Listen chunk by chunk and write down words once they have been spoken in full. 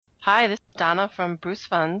Hi, this is Donna from Bruce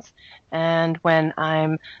Funds, and when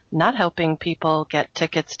I'm not helping people get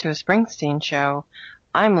tickets to a Springsteen show,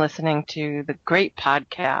 I'm listening to the great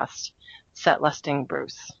podcast, Set Listing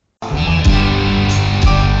Bruce.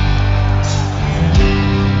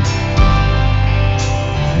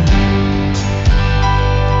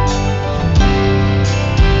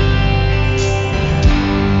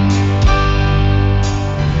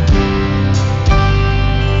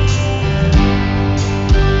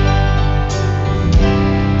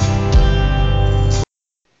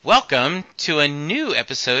 Welcome to a new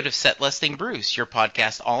episode of Set Listing Bruce, your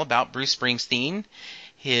podcast all about Bruce Springsteen,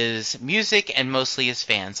 his music, and mostly his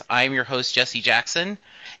fans. I am your host, Jesse Jackson,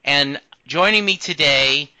 and joining me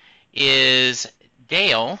today is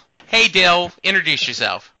Dale. Hey, Dale, introduce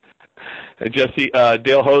yourself. Hey, Jesse.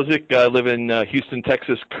 Dale Hozick. I live in Houston,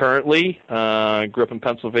 Texas currently. Grew up in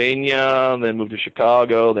Pennsylvania, then moved to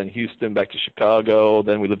Chicago, then Houston, back to Chicago.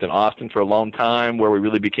 Then we lived in Austin for a long time where we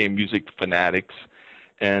really became music fanatics.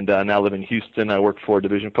 And now live in Houston. I work for a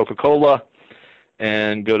division of Coca-Cola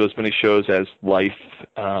and go to as many shows as life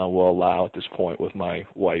will allow at this point with my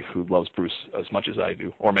wife, who loves Bruce as much as I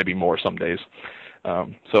do, or maybe more some days.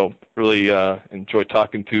 So really enjoy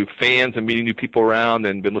talking to fans and meeting new people around,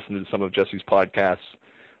 and been listening to some of Jesse's podcasts.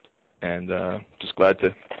 And just glad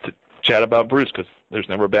to chat about Bruce, because there's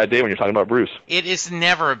never a bad day when you're talking about Bruce. It is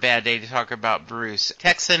never a bad day to talk about Bruce.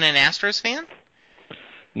 Texan and Astros fan?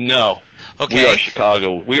 No. Okay. We are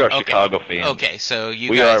Chicago. We are Chicago fans. Okay, so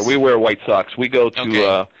We wear White Sox. We go to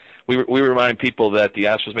Okay. We remind people that the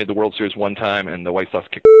Astros made the World Series one time and the White Sox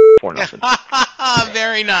kicked 4-0.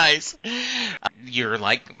 Very nice. You're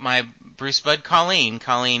like my Bruce Bud Colleen.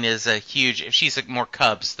 Colleen is a huge. She's more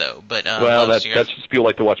Cubs though, but well, that's just people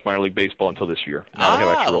like to watch minor league baseball until this year. Now they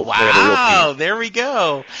have actual, wow! they have a real team. There we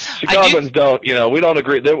go. Chicagoans don't. We don't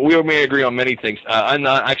agree. We may agree on many things. I'm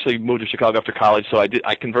not actually moved to Chicago after college, so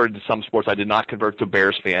I converted to some sports. I did not convert to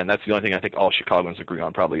Bears fan. That's the only thing I think all Chicagoans agree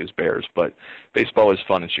on probably is Bears. But baseball is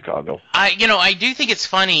fun in Chicago. I do think it's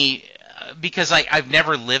funny because I've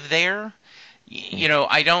never lived there.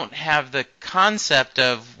 I don't have the concept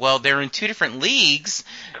of, well, they're in two different leagues.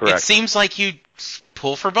 Correct. It seems like you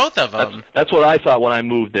pull for both of them. That's what I thought when I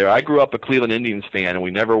moved there. I grew up a Cleveland Indians fan, and we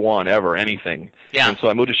never won, ever, anything. Yeah. And so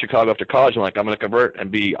I moved to Chicago after college, and I'm going to convert and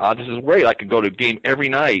be, this is great. I could go to a game every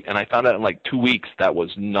night, and I found out in like 2 weeks that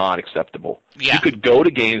was not acceptable. Yeah. You could go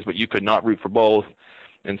to games, but you could not root for both.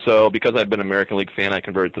 And so because I've been an American League fan, I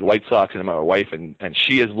converted to the White Sox, and my wife, and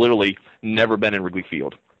she has literally never been in Wrigley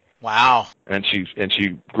Field. Wow. And she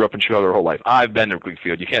grew up in Chicago her whole life. I've been to Wrigley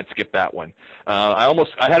Field. You can't skip that one. I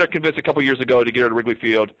had her convinced a couple years ago to get her to Wrigley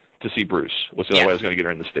Field to see Bruce. Was the only way I was going to get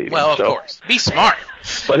her in the stadium. Well, of course. Be smart.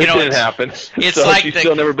 But it didn't happen. It's so like she's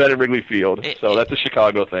still never been in Wrigley Field. So that's a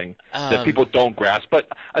Chicago thing that people don't grasp. But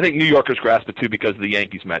I think New Yorkers grasp it too because of the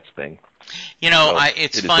Yankees-Mets thing.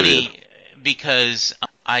 It's funny because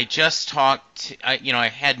I just talked. I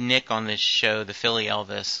had Nick on this show, the Philly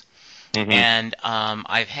Elvis. Mm-hmm. And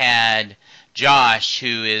I've had Josh,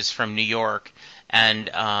 who is from New York,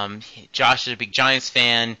 and Josh is a big Giants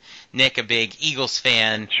fan, Nick a big Eagles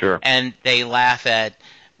fan. Sure. And they laugh at,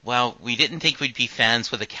 well, we didn't think we'd be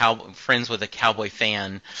friends with a Cowboy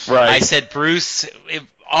fan. Right. I said, Bruce,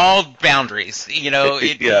 all boundaries.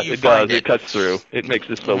 It does. It cuts through. It makes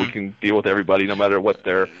it so Mm-hmm. we can deal with everybody, no matter what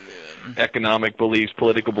their economic beliefs,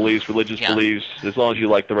 political beliefs, religious beliefs, as long as you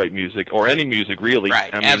like the right music, or any music, really.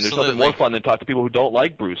 Right, There's nothing more fun than talk to people who don't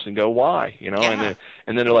like Bruce and go, why? And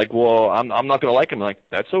then they're like, well, I'm not going to like him. I'm like,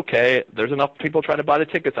 that's okay. There's enough people trying to buy the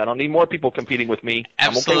tickets. I don't need more people competing with me.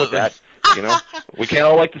 Absolutely. I'm okay with that. We can't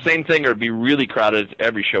all like the same thing, or it'd be really crowded at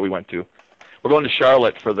every show we went to. We're going to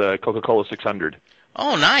Charlotte for the Coca-Cola 600.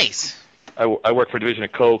 Oh, nice. I work for a division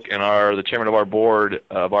of Coke, and the chairman of our board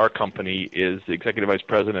of our company is the executive vice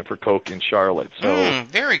president for Coke in Charlotte. So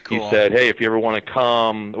very cool. He said, hey, if you ever want to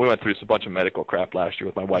come, we went through a bunch of medical crap last year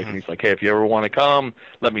with my wife, and he's like, hey, if you ever want to come,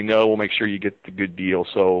 let me know. We'll make sure you get the good deal.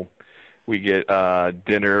 So we get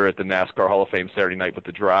dinner at the NASCAR Hall of Fame Saturday night with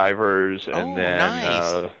the drivers, and then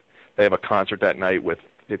nice. They have a concert that night with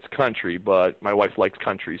it's country, but my wife likes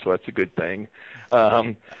country, so that's a good thing.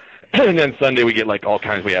 And then Sunday we get like all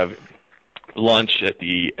kinds. We have lunch at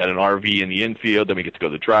an RV in the infield. Then we get to go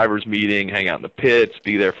to the drivers' meeting, hang out in the pits,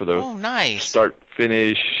 be there for the start,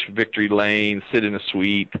 finish, victory lane, sit in a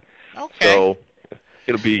suite. Okay. So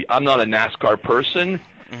it'll be. I'm not a NASCAR person,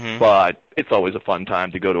 but it's always a fun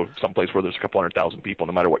time to go to someplace where there's a couple 100,000 people,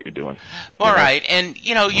 no matter what you're doing. All right, and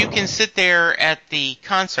you can sit there at the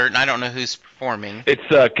concert, and I don't know who's performing.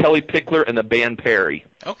 It's Kelly Pickler and the band Perry.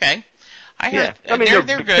 Okay. I heard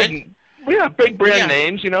they're good. Big brand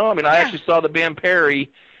names, I actually saw the band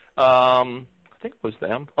Perry I think it was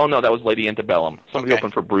them. Oh no, that was Lady Antebellum. Somebody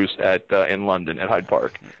opened for Bruce at in London at Hyde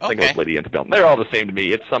Park. I think it was Lady Antebellum. They're all the same to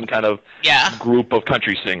me. It's some kind of group of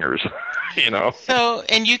country singers, you know. So,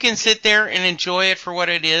 and you can sit there and enjoy it for what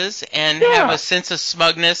it is, and have a sense of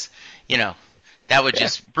smugness. You know, that would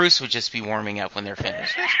Bruce would just be warming up when they're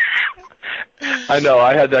finished. I know.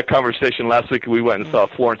 I had that conversation last week. We went and saw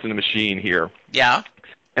Florence and the Machine here. Yeah.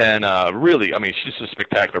 And really, I mean, she's just a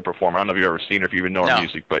spectacular performer. I don't know if you've ever seen her, if you even know her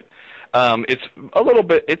music, but it's a little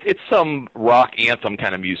bit. It's some rock anthem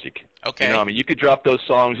kind of music. Okay. You know, I mean, you could drop those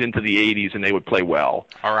songs into the '80s and they would play well.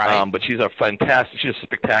 All right. But she's a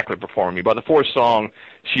spectacular performer. I mean, by the fourth song,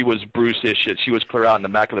 she was Bruce-ish. She was clear out in the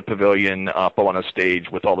back of the pavilion, up on a stage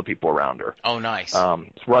with all the people around her. Oh, nice.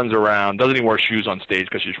 Runs around, doesn't even wear shoes on stage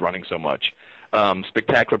because she's running so much.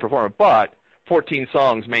 Spectacular performer. But 14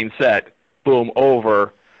 songs, main set, boom,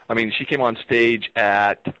 over. I mean, she came on stage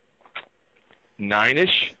at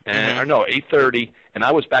 9-ish, or no, 8:30, and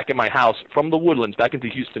I was back in my house from the Woodlands back into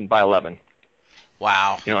Houston by 11.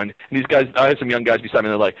 Wow. You know, and these guys, I had some young guys beside me,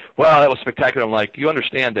 they're like, wow, that was spectacular. I'm like, you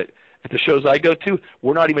understand that at the shows I go to,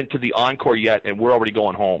 we're not even to the encore yet, and we're already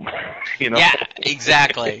going home. You know? Yeah,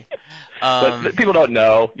 exactly. But people don't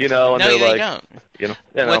know, you know, and no, they're they like, don't. You know,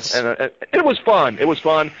 and it was fun. It was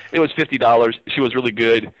fun. It was $50. She was really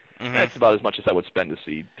good. That's about as much as I would spend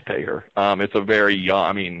to pay her. It's a very young.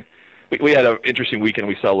 I mean, we had an interesting weekend.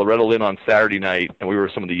 We saw Loretta Lynn on Saturday night, and we were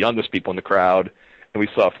some of the youngest people in the crowd. And we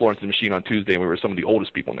saw Florence and the Machine on Tuesday, and we were some of the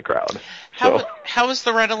oldest people in the crowd. How is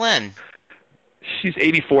Loretta Lynn? She's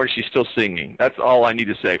 84 and she's still singing. That's all I need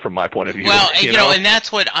to say from my point of view. Well, you know, and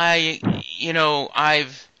that's what I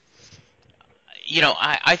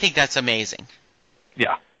think that's amazing.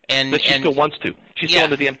 Yeah. But she still wants to. She's still on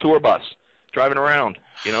the damn tour bus, driving around,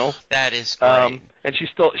 you know? That is great. And she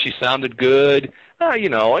sounded good. You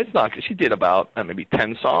know, it's not, she did about maybe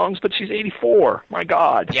 10 songs, but she's 84. My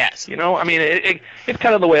God. Yes. You know, I mean, it's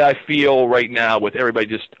kind of the way I feel right now with everybody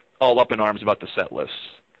just all up in arms about the set lists.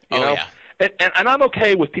 You know? Yeah. And I'm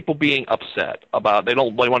okay with people being upset about they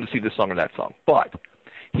want to see this song or that song. But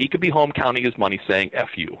he could be home counting his money saying F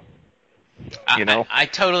you. You know? I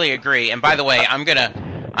totally agree. And by the way, I'm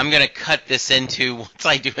gonna cut this into once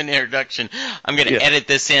I do an introduction. I'm gonna edit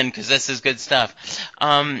this in because this is good stuff.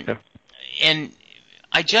 And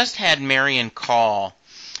I just had Marion Call,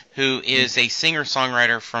 who is a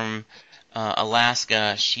singer-songwriter from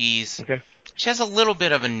Alaska. She has a little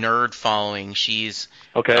bit of a nerd following. She's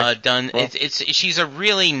done. Well, she's a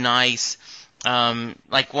really nice.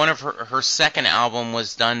 Like one of her second album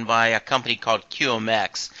was done by a company called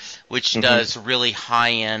QMX, which does really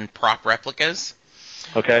high-end prop replicas.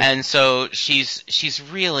 Okay. And so she's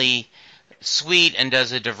really sweet and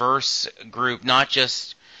does a diverse group, not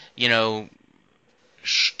just, you know,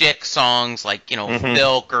 shtick songs like, you know,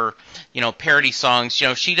 Filk or, you know, parody songs. You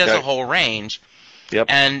know, she does a whole range. Yep.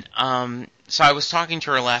 And so I was talking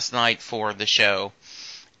to her last night for the show,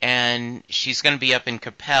 and she's going to be up in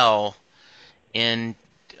Capel in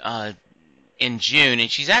June,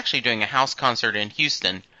 and she's actually doing a house concert in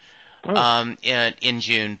Houston in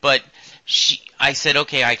June. But I said,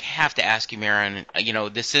 okay, I have to ask you, Marion, you know,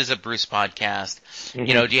 this is a Bruce podcast.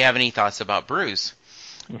 You know, do you have any thoughts about Bruce?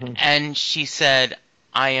 And she said,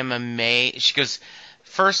 I am amazed. She goes,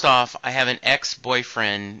 first off, I have an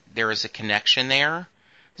ex-boyfriend. There is a connection there.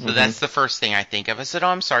 So that's the first thing I think of. I said, oh,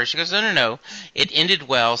 I'm sorry. She goes, no. It ended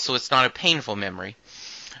well, so it's not a painful memory.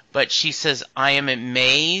 But she says, I am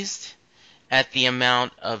amazed at the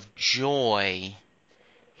amount of joy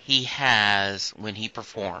he has when he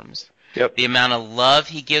performs. Yep. The amount of love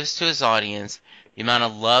he gives to his audience, the amount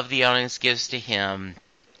of love the audience gives to him,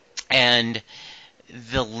 and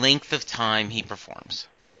the length of time he performs.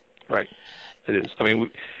 Right. It is. I mean,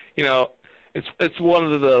 you know, it's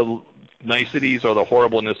one of the niceties or the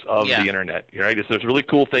horribleness of the internet, right? There's really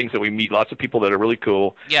cool things that we meet lots of people that are really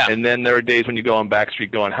cool. Yeah. And then there are days when you go on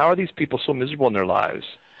Backstreet going, how are these people so miserable in their lives?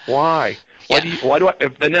 Why? And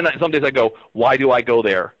then some days I go, why do I go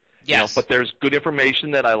there? Yes. You know, but there's good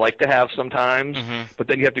information that I like to have sometimes, but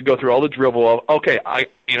then you have to go through all the drivel of, okay,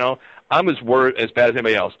 I'm as bad as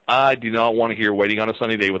anybody else. I do not want to hear Waiting on a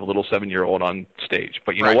Sunny Day with a little 7-year-old on stage.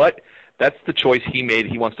 But you know what? That's the choice he made.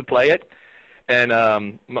 He wants to play it. And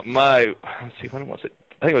let's see, when was it?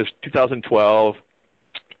 I think it was 2012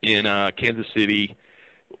 in Kansas City.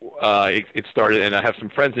 It started, and I have some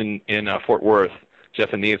friends in Fort Worth,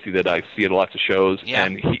 Jeff and Nancy, that I see at lots of shows. Yeah.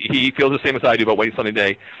 And he feels the same as I do about Waiting Sunny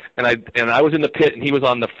Day. And I was in the pit, and he was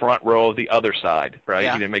on the front row of the other side, right?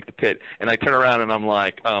 Yeah. He didn't make the pit. And I turn around, and I'm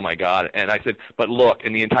like, oh, my God. And I said, but look,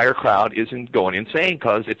 and the entire crowd isn't going insane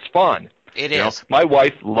because it's fun. It is. is. My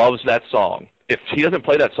wife loves that song. if he doesn't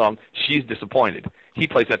play that song, she's disappointed. He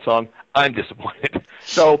plays that song, I'm disappointed.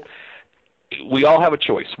 So we all have a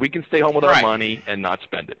choice. We can stay home with our money and not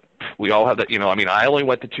spend it. We all have that. I only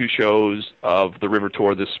went to 2 shows of the River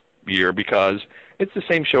Tour this year because it's the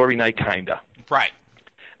same show every night, kinda. Right.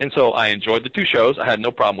 And so I enjoyed the 2 shows. I had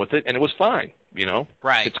no problem with it, and it was fine.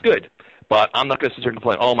 Right. It's good. But I'm not going to sit here and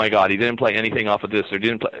complain, oh, my God, he didn't play anything off of this or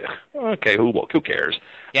didn't play. Okay, who cares?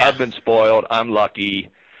 Yeah. I've been spoiled. I'm lucky.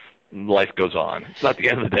 Life goes on. It's not the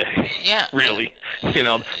end of the day. Yeah. Really.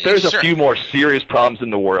 There's a few more serious problems in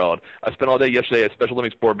the world. I spent all day yesterday at a Special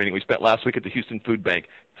Olympics board meeting. We spent last week at the Houston Food Bank.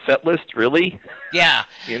 Set list, really? Yeah.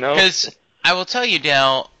 Because I will tell you,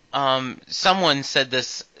 Dale, someone said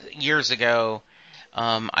this years ago.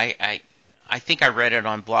 I think I read it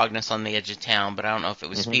on Blogness on the Edge of Town, but I don't know if it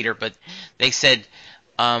was Peter. But they said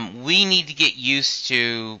we need to get used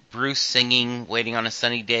to Bruce singing "Waiting on a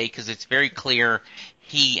Sunny Day" because it's very clear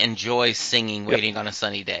he enjoys singing "Waiting on a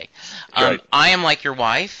Sunny Day." Right. I am like your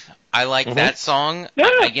wife. I like that song. Yeah.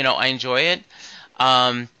 I enjoy it.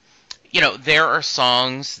 There are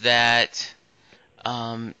songs that.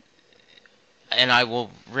 And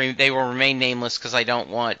they will remain nameless because I don't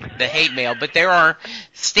want the hate mail. But there are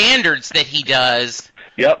standards that he does.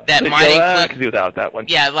 Yep. That might include. I can do without that one.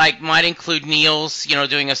 Yeah, might include Neil's,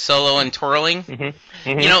 doing a solo and twirling.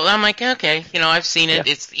 I'm like, okay, I've seen it.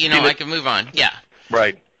 Yeah. It's, I can move on. Yeah.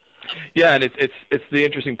 Right. Yeah, and it's the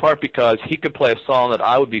interesting part because he could play a song that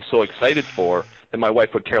I would be so excited for that my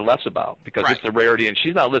wife would care less about because it's a rarity, and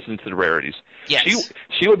she's not listening to the rarities. Yes.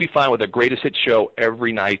 She would be fine with a greatest hit show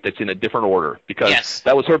every night that's in a different order because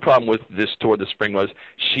that was her problem with this tour this spring was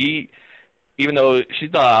even though she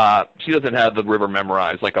doesn't have the river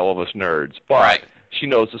memorized like all of us nerds, but she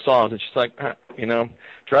knows the songs, and she's like,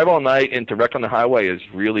 Drive All Night and To Wreck on the Highway is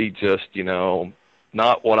really just,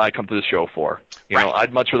 not what I come to the show for.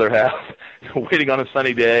 I'd much rather have Waiting on a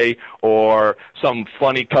Sunny Day or some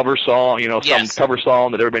funny cover song, some cover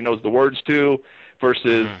song that everybody knows the words to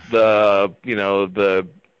versus the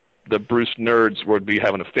Bruce nerds would be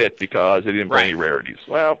having a fit because they didn't bring any rarities.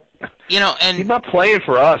 Well, and he's not playing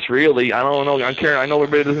for us, really. I don't know. I know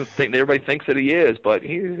everybody thinks that he is, but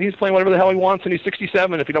he's playing whatever the hell he wants, and he's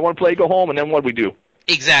 67. If you don't want to play, go home, and then what do we do?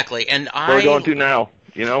 Exactly. And what are we going to now?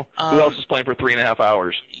 Who else is playing for 3.5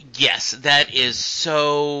 hours? Yes, that is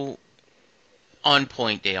so on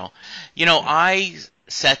point, Dale. I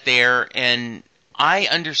sat there and I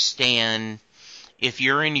understand if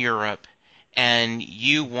you're in Europe and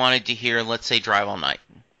you wanted to hear, let's say, Drive All Night.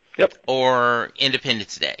 Yep. Or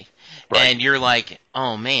Independence Day. Right. And you're like,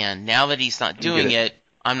 oh man, now that he's not doing it,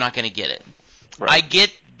 I'm not going to get it. Right. I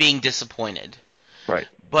get being disappointed. Right.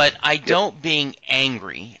 But I don't being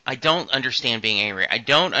angry. I don't understand being angry. I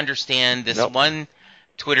don't understand this one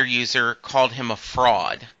Twitter user called him a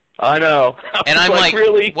fraud. I know. And I'm like,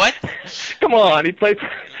 really? What? Come on, he played.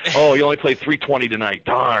 Oh, he only played 320 tonight.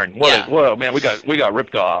 Darn. What? Man, we got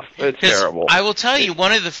ripped off. It's terrible. I will tell you,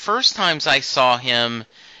 one of the first times I saw him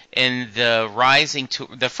in the Rising Tour,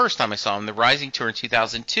 the first time I saw him, the Rising Tour in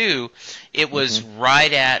 2002, it was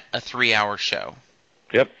right at a 3-hour show.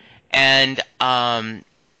 Yep. And I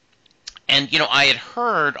had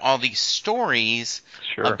heard all these stories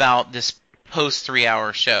about this post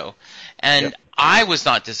 3-hour show, and I was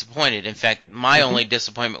not disappointed. In fact, my only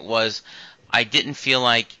disappointment was I didn't feel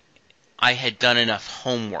like I had done enough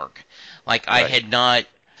homework. Like I had not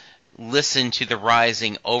listened to The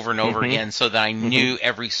Rising over and over again so that I knew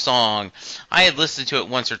every song. I had listened to it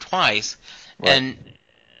once or twice, and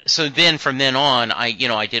so then from then on, I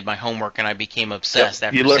did my homework and I became obsessed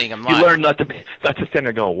after seeing him live. You learn not to stand there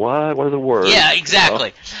and go, what? What are the words? Yeah,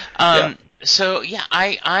 exactly. So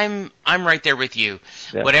I'm right there with you.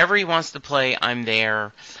 Yeah. Whatever he wants to play, I'm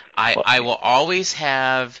there. I will always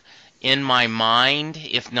have in my mind,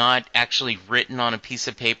 if not actually written on a piece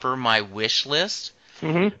of paper, my wish list.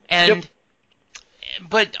 And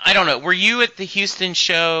but I don't know. Were you at the Houston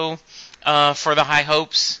show for the High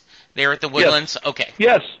Hopes there at the Woodlands? Yes. Okay.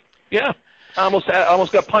 Yes. Yeah. I almost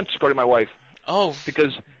got punched according to my wife. Oh.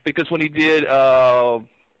 Because when he did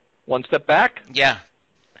One Step Back. Yeah.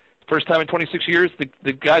 First time in 26 years,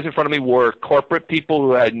 the guys in front of me were corporate people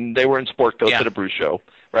they were in sport coats at a Bruce show,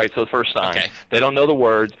 right? So the first time. Okay. They don't know the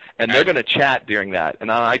words, and they're going to chat during that. And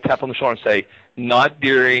I tap on the shoulder and say, not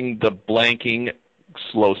during the blanking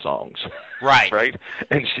slow songs. Right. Right?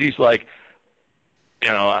 And she's like,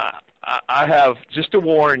 I have, just to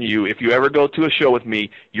warn you, if you ever go to a show with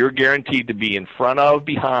me, you're guaranteed to be in front of,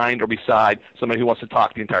 behind, or beside somebody who wants to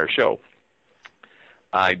talk the entire show.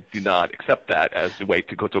 I do not accept that as the way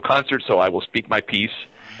to go to a concert, so I will speak my piece.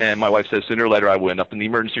 And my wife says sooner or later I will end up in the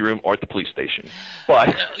emergency room or at the police station.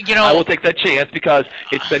 But I will take that chance because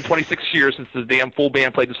it's been 26 years since the damn full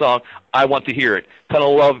band played the song. I want to hear it.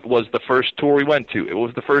 Tunnel of Love was the first tour we went to. It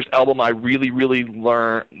was the first album I really, really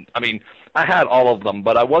learned. I mean, I had all of them,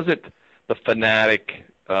 but I wasn't the fanatic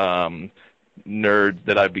nerd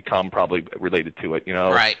that I've become probably related to it, you know.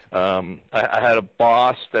 Right. I had a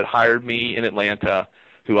boss that hired me in Atlanta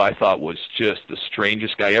who I thought was just the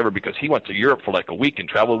strangest guy ever because he went to Europe for like a week and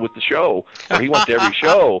traveled with the show, or he went to every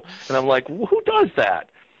show. And I'm like, well, who does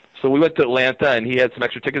that? So we went to Atlanta, and he had some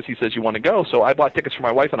extra tickets. He says, you want to go? So I bought tickets for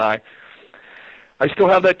my wife and I. I still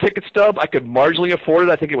have that ticket stub. I could marginally afford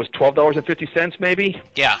it. I think it was $12.50 maybe.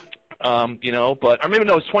 Yeah. You know, but or maybe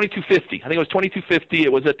no, it was $22.50. I think it was $22.50.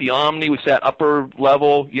 It was at the Omni. We sat upper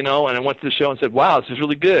level, you know, and I went to the show and said, "Wow, this is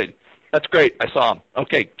really good. That's great." I saw him.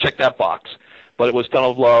 Okay, check that box. But it was Tunnel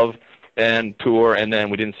of Love and tour, and then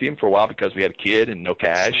we didn't see him for a while because we had a kid and no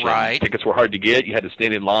cash. Right. And tickets were hard to get. You had to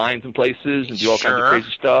stand in lines in places and do all kinds of crazy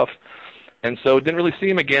stuff. And so didn't really see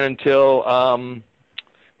him again until when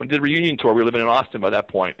we did a reunion tour. We were living in Austin by that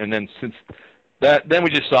point, and then since that, then we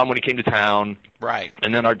just saw him when he came to town. Right.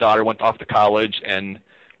 And then our daughter went off to college, and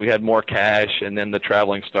we had more cash, and then the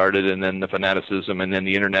traveling started, and then the fanaticism, and then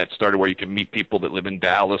the internet started where you can meet people that live in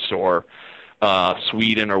Dallas or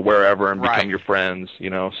Sweden or wherever and become your friends,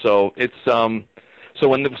 you know. So it's so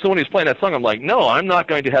when someone was playing that song, I'm like, no, I'm not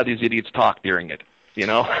going to have these idiots talk during it, you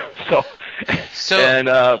know. so and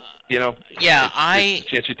you know, yeah, it's a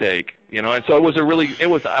chance you take, you know. And so I was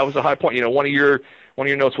a high point, you know. One of your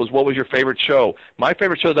notes was, what was your favorite show? My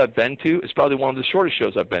favorite show that I've been to is probably one of the shortest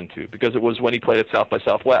shows I've been to because it was when he played at South by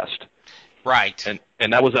Southwest. Right.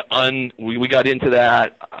 And that was we got into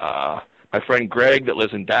that. My friend Greg that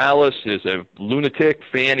lives in Dallas is a lunatic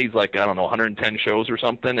fan. He's like, I don't know, 110 shows or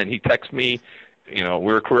something, and he texts me, you know,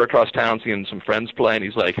 we're across town seeing some friends play, and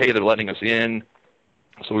he's like, hey, they're letting us in.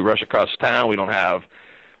 So we rush across town. We don't have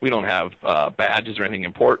badges or anything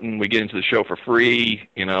important. We get into the show for free,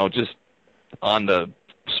 you know, just on the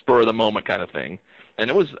spur of the moment kind of thing. And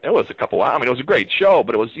it was a couple hours. I mean, it was a great show,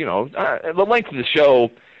 but it was, you know, the length of the show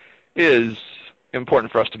is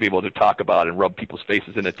important for us to be able to talk about and rub people's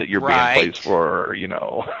faces in it that your band plays for, you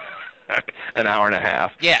know, an hour and a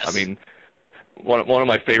half. Yes. I mean, one of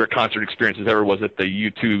my favorite concert experiences ever was at the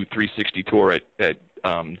U2 360 tour at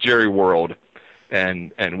Jerry World,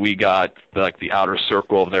 and we got like the outer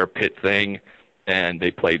circle of their pit thing, and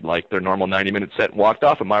they played like their normal 90-minute set and walked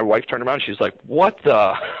off, and my wife turned around and she's like, what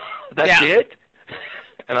the? That's it?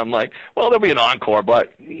 And I'm like, well, there'll be an encore,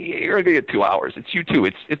 but you're going to get 2 hours. It's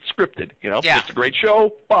U2. It's scripted, you know? Yeah. It's a great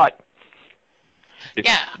show, but it's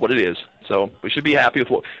what it is. So we should be happy with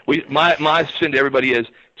what my sin to everybody is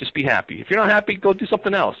just be happy. If you're not happy, go do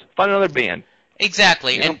something else. Find another band.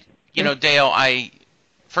 Exactly. You know, Dale,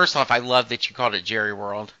 first off, I love that you called it Jerry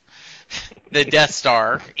World. The Death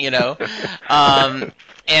Star, you know. And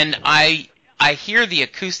I hear the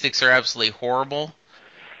acoustics are absolutely horrible,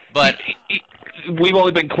 but we've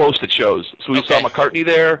only been close to shows. So we saw McCartney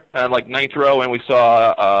there on like ninth row, and we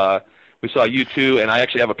saw U2, and I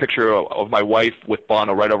actually have a picture of my wife with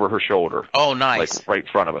Bono right over her shoulder. Oh, nice. Like right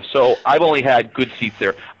in front of us. So I've only had good seats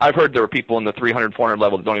there. I've heard there were people in the 300, 400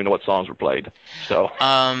 level that don't even know what songs were played. So,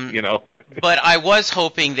 you know. But I was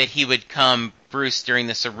hoping that he would come, Bruce, during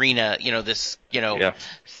this arena, you know, this, you know,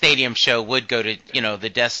 stadium show would go to, you know, the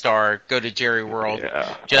Death Star, go to Jerry World.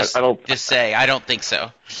 Yeah. Just to say, I don't think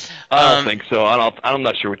so. I don't think so. I'm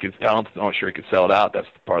not sure I'm not sure we could sell it out. That's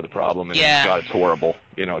part of the problem. And God, it's horrible.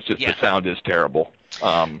 You know, it's just the sound is terrible.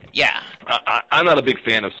 I'm not a big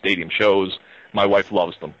fan of stadium shows. My wife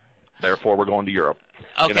loves them. Therefore, we're going to Europe.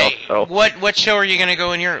 Okay. You know, so what show are you going to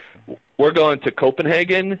go in Europe? We're going to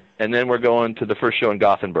Copenhagen, and then we're going to the first show in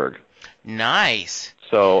Gothenburg. Nice.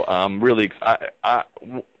 So really,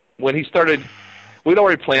 when he started, we'd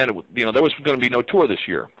already planned. You know, there was going to be no tour this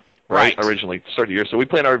year, right? Originally, to start the year, so we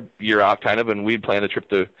planned our year out kind of, and we'd planned a trip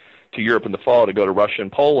to Europe in the fall to go to Russia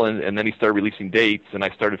and Poland, and then he started releasing dates, and I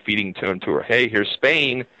started feeding to her, hey, here's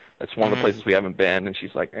Spain. That's one of the places we haven't been, and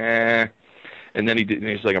she's like, eh. And then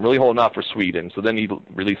he's like, I'm really holding out for Sweden. So then he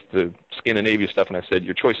released the Scandinavia stuff, and I said,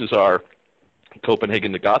 your choices are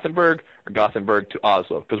Copenhagen to Gothenburg or Gothenburg to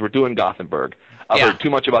Oslo, because we're doing Gothenburg. I've heard too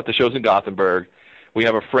much about the shows in Gothenburg. We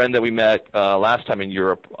have a friend that we met last time in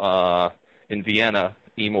Europe, in Vienna,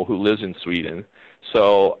 Emil, who lives in Sweden.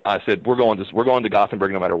 So I said, we're going to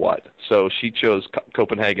Gothenburg no matter what. So she chose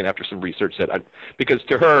Copenhagen after some research because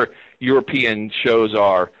to her, European shows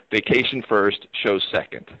are vacation first, shows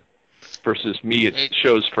second. Versus me, it's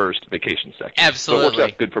shows first, vacation second. Absolutely. So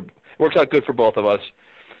it works out good for both of us.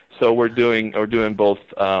 So we're doing both.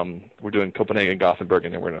 We're doing Copenhagen and Gothenburg,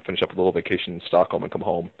 and then we're going to finish up with a little vacation in Stockholm and come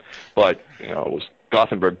home. But it was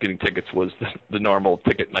Gothenburg. Getting tickets was the normal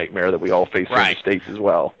ticket nightmare that we all face here in the States as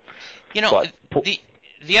well.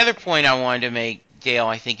 The other point I wanted to make, Dale,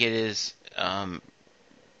 I think it is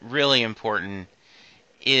really important,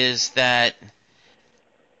 is that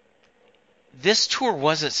this tour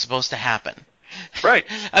wasn't supposed to happen. Right.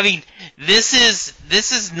 I mean, this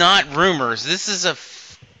is not rumors. This is a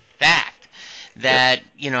fact that,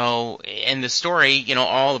 and the story,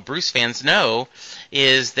 all the Bruce fans know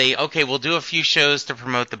is we'll do a few shows to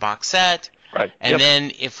promote the box set. Right. And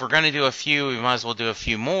then if we're going to do a few, we might as well do a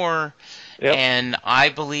few more. Yep. And I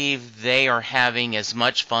believe they are having as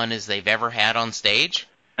much fun as they've ever had on stage.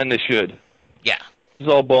 And they should. Yeah. It's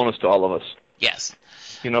all bonus to all of us. Yes.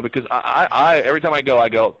 Because I every time I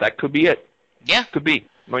go, that could be it. Yeah. Could be.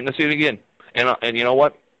 Might not see it again. And you know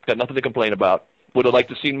what? Got nothing to complain about. Would have liked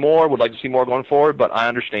to see more. Would like to see more going forward, but I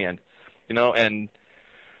understand. And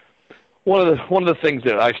one of the things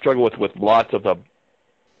that I struggle with lots of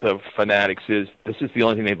the fanatics is this is the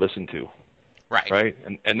only thing they listen to. Right.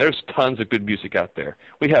 And there's tons of good music out there.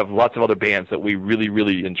 We have lots of other bands that we really,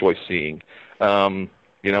 really enjoy seeing. And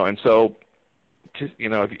so,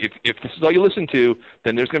 if this is all you listen to,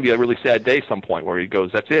 then there's going to be a really sad day some point where he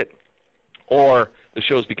goes, that's it. Or the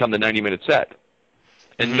show's become the 90-minute set.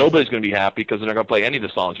 And nobody's going to be happy because they're not going to play any of the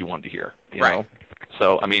songs you wanted to hear. You know?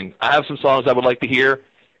 So, I have some songs I would like to hear.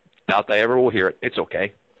 Doubt I ever will hear it. It's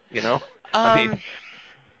okay.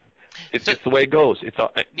 It's the way it goes. It's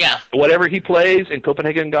whatever he plays in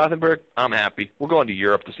Copenhagen and Gothenburg, I'm happy. We're going to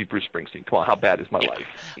Europe to see Bruce Springsteen. Come on, how bad is my life?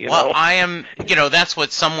 I am. That's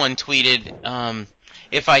what someone tweeted.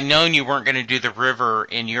 If I'd known you weren't going to do the River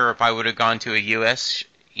in Europe, I would have gone to a U.S.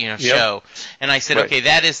 show. And I said, okay,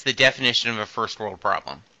 that is the definition of a first world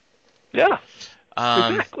problem. Yeah.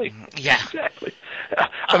 Exactly. Yeah. Exactly.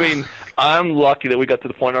 I'm lucky that we got to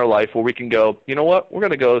the point in our life where we can go, you know what, we're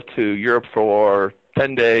going to go to Europe for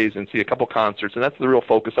 10 days and see a couple concerts, and that's the real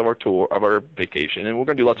focus of our tour, of our vacation. And we're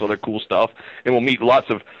going to do lots of other cool stuff, and we'll meet lots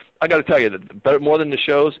of, I got to tell you, that more than the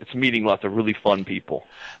shows, it's meeting lots of really fun people.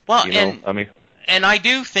 Well, and I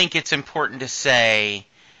do think it's important to say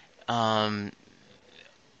 90,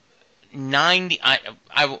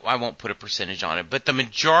 I won't put a percentage on it, but the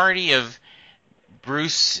majority of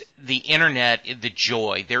Bruce, the internet, the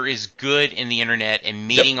joy. There is good in the internet and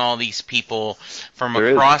meeting all these people from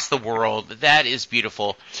across the world. That is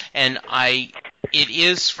beautiful. And it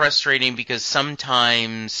is frustrating because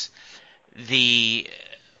sometimes the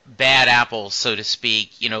bad apples, so to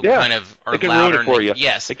speak, kind of are they can louder. Ruin it for you.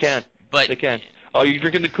 Yes. They can. But they can. Oh, you're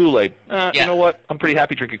drinking the Kool-Aid. You know what? I'm pretty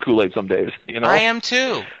happy drinking Kool-Aid some days. I am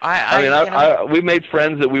too. We made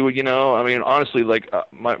friends that we would, honestly, like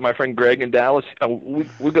my friend Greg in Dallas.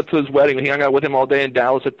 We got to his wedding. We hung out with him all day in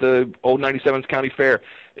Dallas at the old 97's County Fair.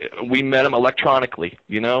 We met him electronically.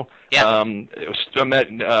 Yeah. I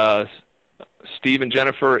met Steve and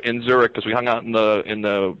Jennifer in Zurich because we hung out in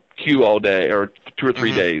the queue all day, or 2 or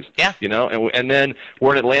 3 days. Yeah. And then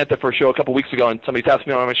we're in Atlanta for a show a couple weeks ago, and somebody taps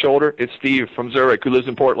me on my shoulder. It's Steve from Zurich who lives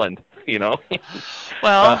in Portland.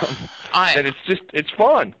 Well, and it's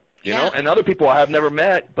fun. You know, and other people I have never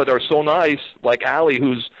met but are so nice, like Allie,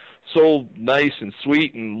 who's so nice and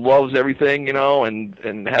sweet and loves everything,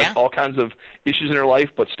 and has all kinds of issues in her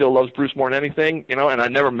life, but still loves Bruce more than anything, and I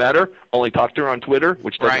never met her, only talked to her on Twitter,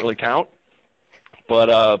 which doesn't really count.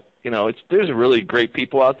 But, there's really great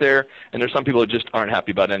people out there, and there's some people that just aren't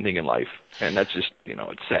happy about anything in life. And that's just,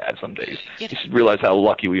 it's sad some days. You should realize how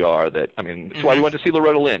lucky we are that, that's why we went to see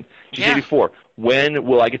Loretta Lynn. She's 84. When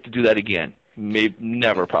will I get to do that again? Maybe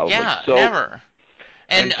never, probably. Yeah, so, never.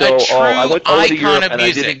 And so, a true I went over to Europe, of and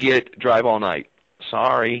music. I didn't get Drive All Night.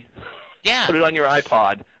 Sorry. Yeah. Put it on your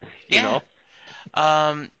iPod, you know.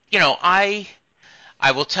 I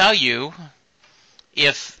will tell you,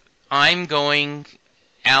 if I'm going,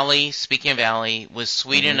 Allie, speaking of Allie, was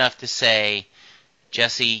sweet enough to say,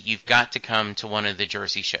 Jesse, you've got to come to one of the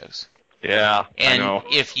Jersey shows. Yeah, and I know.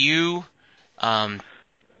 If you,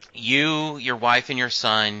 your wife, and your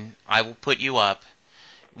son, I will put you up.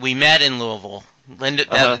 We met in Louisville. Linda,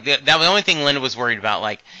 that was the only thing Linda was worried about.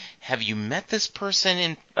 Like, have you met this person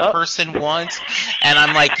in person once? And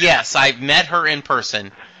I'm like, yes, I've met her in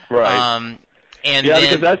person. Right. And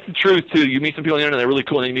because that's the truth too. You meet some people on the internet, they're really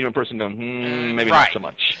cool, and then you meet them in person, and go, maybe not so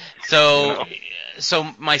much. So, so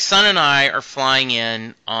my son and I are flying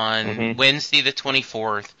in on Wednesday the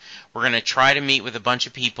 24th. We're going to try to meet with a bunch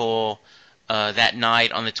of people that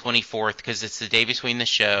night on the 24th because it's the day between the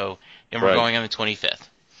show, and we're going on the 25th.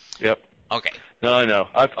 Yep. Okay. No, I know.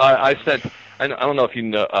 I sent. I don't know if you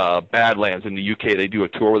know Badlands in the UK. They do a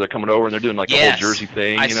tour where they're coming over and they're doing like the whole Jersey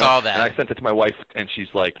thing. I saw that. And I sent it to my wife, and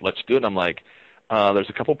she's like, "Let's do it." And I'm like, "There's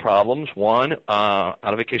a couple problems. One, out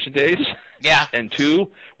of vacation days. Yeah. And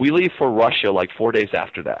two, we leave for Russia like 4 days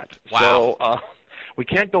after that. Wow. So we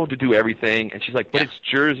can't go to do everything." And she's like, "But it's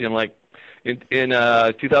Jersey." I'm like, in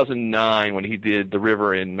 2009, when he did The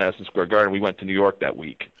River in Madison Square Garden, we went to New York that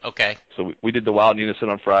week. Okay. So we did The Wild in Unison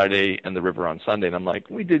on Friday and The River on Sunday. And I'm like,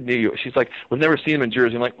 we did New York. She's like, we've never seen him in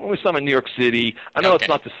Jersey. I'm like, well, we saw him in New York City. I know it's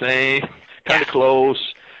not the same, kind of close.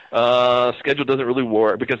 Schedule doesn't really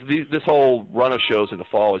work because this whole run of shows in the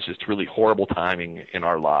fall is just really horrible timing in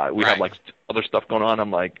our lives. We have like other stuff going on. I'm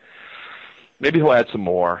like, maybe he'll add some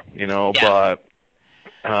more, but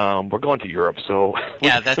we're going to Europe, so we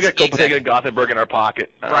got Copenhagen and Gothenburg in our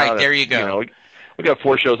pocket. Right, there you go. We got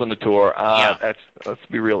 4 shows on the tour. Let's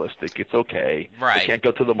be realistic. It's okay. Right. We can't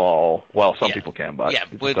go to them all. Well, some people can, but it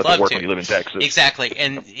doesn't work when you live in Texas. Exactly,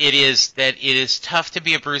 and it is tough to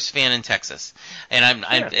be a Bruce fan in Texas, and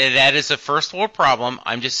that is a first world problem.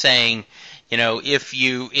 I'm just saying,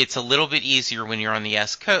 it's a little bit easier when you're on the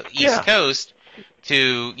East Coast.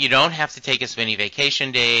 You don't have to take as many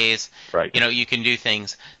vacation days. Right. You can do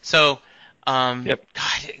things. So, God,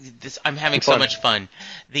 I'm having so much fun.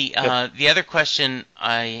 The other question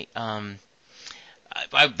the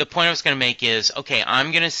point I was going to make is, okay,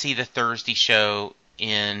 I'm going to see the Thursday show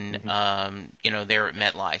in, there at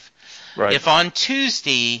MetLife. Right. If on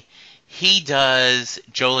Tuesday he does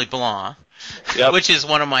Jolie Blanc, which is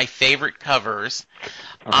one of my favorite covers,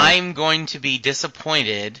 I'm going to be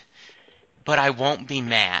disappointed, but I won't be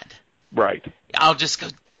mad. Right. I'll just go,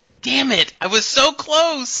 damn it, I was so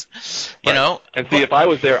close. You know? And see, if I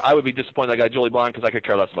was there, I would be disappointed I got Jolie Blanc because I could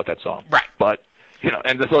care less about that song. Right. But,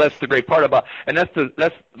 and so that's the great part about, and that's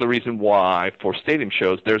the reason why for stadium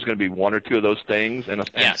shows there's going to be 1 or 2 of those things, and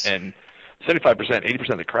 75%, 80%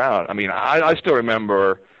 of the crowd. I mean, I still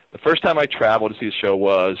remember the first time I traveled to see the show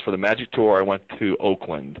was for the Magic Tour. I went to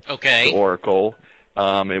Oakland. Okay. To Oracle.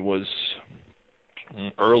 It was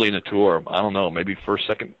early in the tour. I don't know, maybe first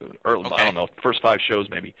 5 shows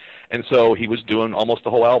maybe. And so he was doing almost the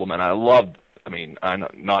whole album, and I loved. I mean,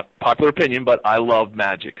 not popular opinion, but I love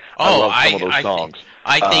Magic. I love some of those songs.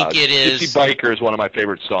 I think it is. Gypsy Biker is one of my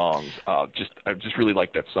favorite songs. I just really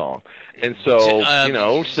like that song. And so,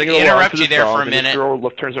 singing along to the song, for a minute. This girl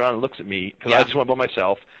turns around and looks at me because I just went by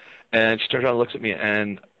myself, and she turns around and looks at me,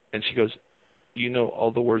 and she goes, "You know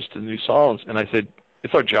all the words to the new songs?" And I said,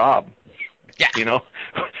 "It's our job." Yeah.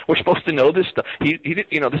 We're supposed to know this stuff.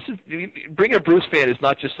 Being a Bruce fan is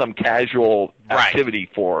not just some casual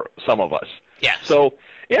activity for some of us. Yeah. So,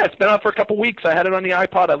 it's been out for a couple weeks. I had it on the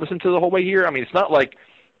iPod. I listened to it the whole way here. I mean, it's not like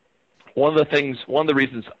one of the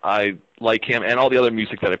reasons I like him and all the other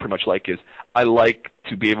music that I pretty much like is I like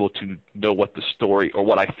to be able to know what the story or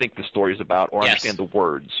what I think the story is about or understand the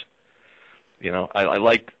words. I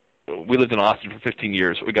like. We lived in Austin for 15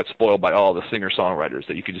 years. We got spoiled by all the singer-songwriters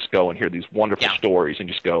that you could just go and hear these wonderful stories and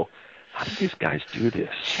just go, how did these guys do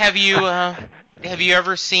this? Have you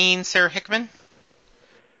ever seen Sarah Hickman?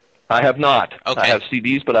 I have not. Okay. I have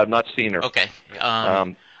CDs, but I've not seen her. Okay.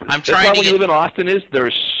 I'm trying when you live in Austin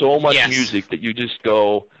there's so much music that you just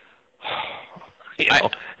go,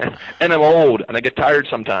 and I'm old, and I get tired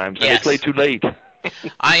sometimes, and they play too late.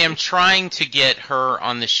 I am trying to get her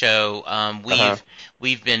on the show.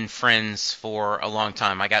 We've been friends for a long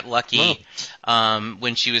time. I got lucky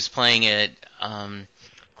when she was playing at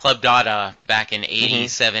Club Dada back in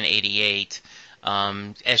 87, 88.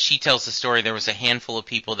 As she tells the story, there was a handful of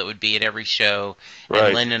people that would be at every show,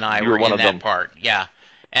 and Lynn and I were in that part. Yeah.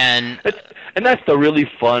 And that's the really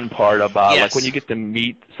fun part about like when you get to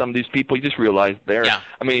meet some of these people, you just realize they're. Yeah.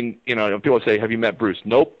 I mean, people say, "Have you met Bruce?"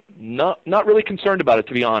 Nope, not really concerned about it,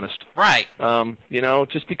 to be honest. Right.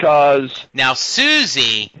 Just because. Now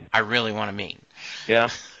Susie, I really want to meet. Yeah.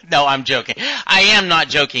 No, I'm joking. I am not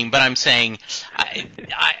joking, but I'm saying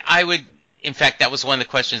I would. In fact, that was one of the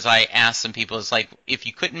questions I asked some people. Is like, if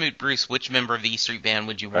you couldn't meet Bruce, which member of the E Street Band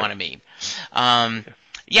would you want to meet?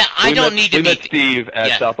 Yeah, I don't need to meet. We met Steve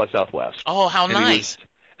at South by Southwest. Oh, how nice!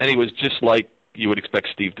 He was just like you would expect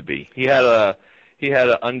Steve to be. He had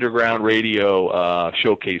an underground radio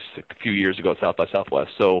showcase a few years ago at South by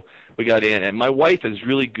Southwest. So we got in, and my wife is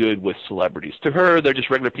really good with celebrities. To her, they're just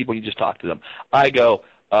regular people. You just talk to them. I go,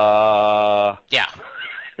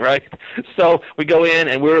 right? So we go in,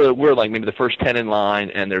 and we're like maybe the first 10 in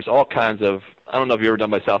line, and there's all kinds of. I don't know if you've ever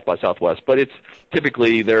done by Southwest, but it's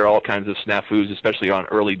typically there are all kinds of snafus, especially on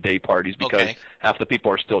early day parties, because half the people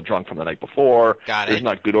are still drunk from the night before. There's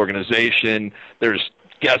not good organization. There's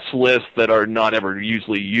guest lists that are not ever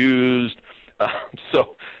usually used.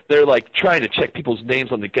 So they're like trying to check people's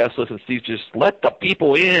names on the guest list, and Steve's just let the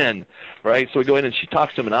people in, right? So we go in and she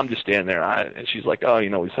talks to him, and I'm just standing there, and she's like, oh, we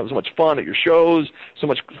have so much fun at your shows, so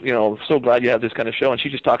much, so glad you have this kind of show. And she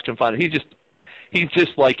just talks to him fine. He's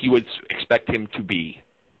just like you would expect him to be,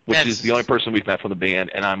 which is the only person we've met from the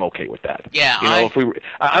band, and I'm okay with that. Yeah, if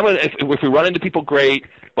we run into people, great,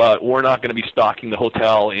 but we're not going to be stalking the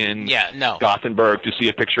hotel in Gothenburg to see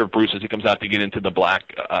a picture of Bruce as he comes out to get into the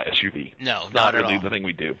black SUV. No, not really the thing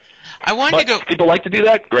we do. I wanted to go. People like to do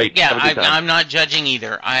that. Great. Yeah, I'm not judging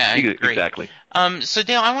either. I agree. Exactly. So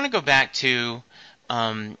Dale, I want to go back to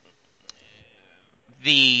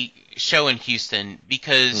the show in Houston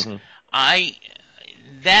because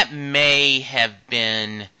that may have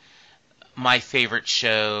been my favorite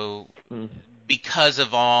show because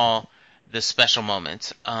of all the special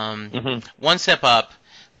moments. One Step Up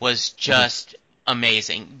was just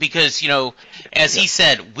amazing because, as he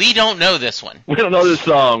said, we don't know this one. We don't know this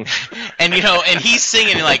song. And, and he's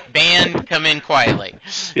singing like, band, come in quietly.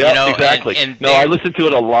 Yeah, exactly. I listened to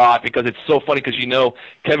it a lot because it's so funny because,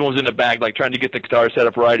 Kevin was in the back, like, trying to get the guitar set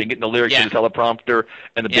up right and getting the lyrics in the teleprompter,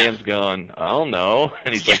 and the band's going, I don't know.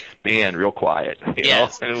 And he's like, band, real quiet. You know?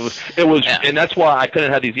 And it was, and that's why I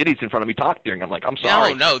couldn't have these idiots in front of me talk during. I'm like, I'm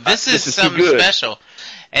sorry. No, this is something special.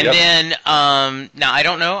 And then, now I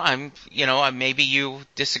don't know, maybe you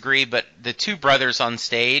disagree, but the two brothers on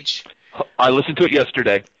stage. I listened to it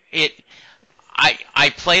yesterday.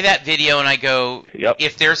 I play that video and I go,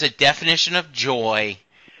 if there's a definition of joy,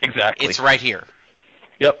 exactly, it's right here.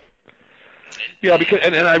 Yep. Yeah, because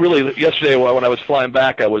and I really yesterday when I was flying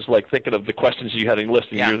back, I was like thinking of the questions you had in list,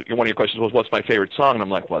 and one of your questions was, "What's my favorite song?" And I'm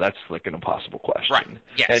like, "Well, that's like an impossible question." Right.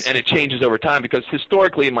 Yes. And it changes over time because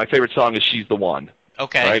historically, my favorite song is "She's the One."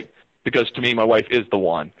 Okay. Right. Because to me, my wife is the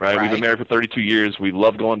one. Right. We've been married for 32 years. We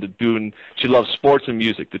love going to Dune. She loves sports and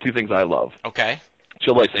music, the two things I love. Okay.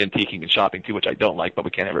 She'll like antiquing and shopping too, which I don't like, but we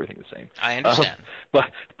can't have everything the same. I understand.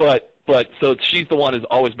 But so She's the One has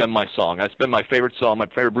always been my song. That's been my favorite song, my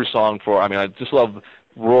favorite Bruce song I just love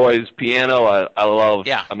Roy's piano. I love,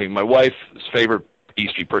 my wife's favorite E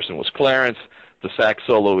Street person was Clarence. The sax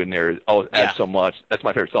solo in there always adds so much. That's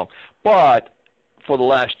my favorite song. But for the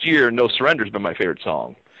last year, No Surrender has been my favorite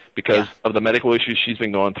song because of the medical issues she's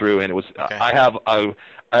been going through. And it was, I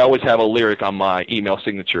always have a lyric on my email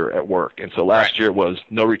signature at work. And so last year it was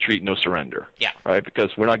No Retreat, No Surrender. Yeah. Right?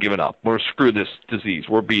 Because we're not giving up. We're screw this disease.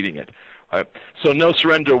 We're beating it. Right? So No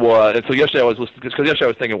Surrender was, and so yesterday I was listening, because yesterday I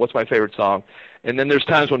was thinking, what's my favorite song? And then there's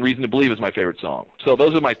times when Reason to Believe is my favorite song. So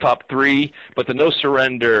those are my top three, but the No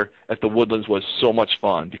Surrender at the Woodlands was so much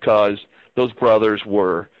fun because those brothers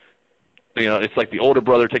were, it's like the older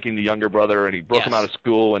brother taking the younger brother, and he broke him out of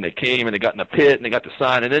school, and they came, and they got in a pit, and they got to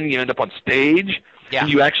sign, and then you end up on stage, and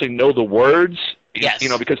you actually know the words,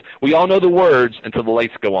 because we all know the words until the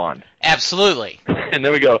lights go on. Absolutely. And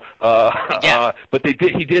then we go, but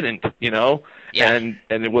he didn't, and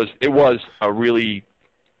it was a really,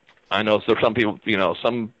 I know so some people,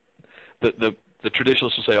 the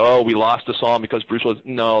traditionalists will say, oh, we lost the song because Bruce was,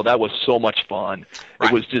 no, that was so much fun. Right.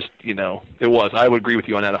 It was just, it was. I would agree with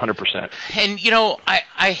you on that 100%. And,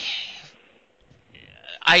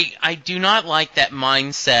 I do not like that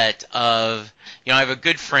mindset of, I have a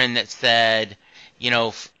good friend that said,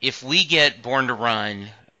 if we get Born to Run,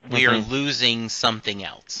 we are losing something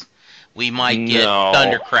else. We might get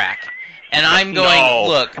Thundercrack. And I'm going,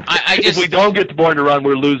 look, I just... If we don't get Born to Run,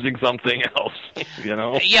 we're losing something else,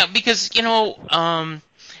 Yeah, because,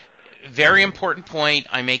 very important point,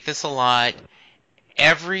 I make this a lot,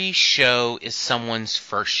 every show is someone's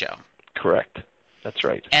first show. Correct. That's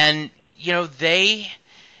right. And, they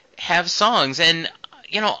have songs, and,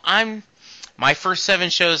 my first 7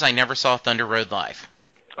 shows, I never saw Thunder Road live.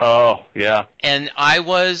 Oh, yeah. And I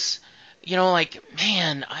was,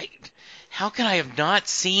 man, how could I have not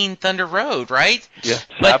seen Thunder Road, right? Yeah,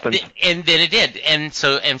 it happened. And then it did. And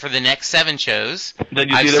for the next 7 shows, then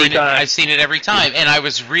you see it every time. I've seen it every time. And I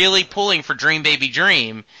was really pulling for Dream Baby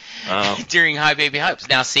Dream during High Baby Hopes.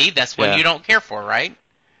 Now, see, that's what you don't care for, right?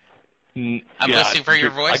 I'm listening for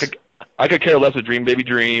your voice. I could care less with Dream Baby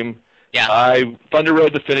Dream. Yeah. Thunder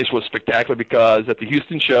Road, the finish was spectacular because at the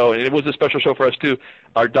Houston show, and it was a special show for us too,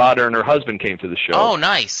 our daughter and her husband came to the show. Oh,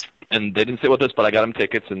 nice. And they didn't sit with us, but I got them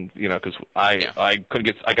tickets, and because I couldn't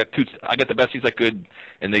get, I got the best seats I could,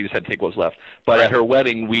 and they just had to take what was left. But at her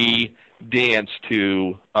wedding, we danced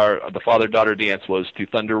to the father-daughter dance was to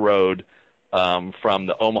Thunder Road from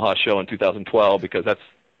the Omaha show in 2012 because that's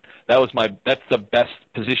the best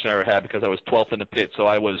position I ever had because I was 12th in the pit, so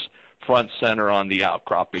I was front center on the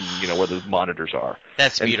outcropping, where the monitors are.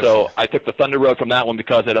 That's beautiful. And so I took the Thunder Road from that one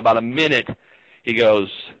because at about a minute, he goes,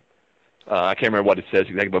 I can't remember what it says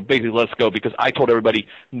exactly, but basically, let's go, because I told everybody,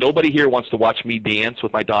 nobody here wants to watch me dance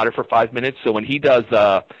with my daughter for 5 minutes. So when he does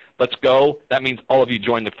let's go, that means all of you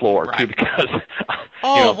join the floor, too, because...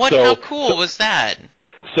 how cool was that?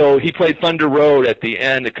 So he played Thunder Road at the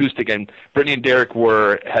end, acoustic, and Brittany and Derek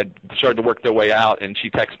had started to work their way out, and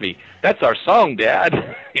she texted me, "That's our song,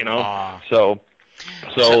 Dad."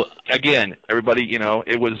 So again, everybody,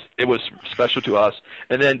 it was special to us.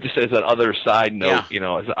 And then just as an other side note,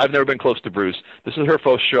 I've never been close to Bruce. This is her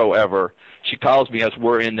first show ever. She calls me as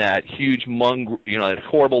we're in that huge that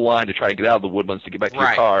horrible line to try and get out of the Woodlands to get back to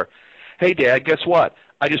your car. "Hey, Dad, guess what?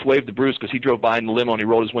 I just waved to Bruce because he drove by in the limo and he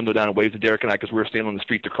rolled his window down and waved to Derek and I because we were standing on the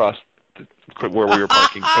street across where we were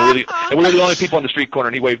parking. and we were the only people on the street corner,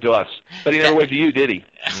 and he waved to us. But he never waved to you, did he?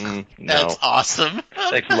 No. That's awesome.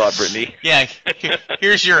 Thanks a lot, Brittany. Yeah,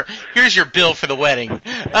 here's your bill for the wedding.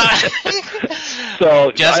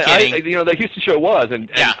 So just kidding. The Houston show was,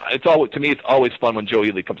 and it's to me it's always fun when Joe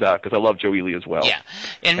Ely comes out because I love Joe Ely as well. Yeah,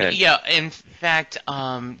 and in fact,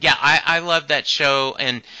 I love that show,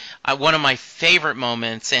 and one of my favorite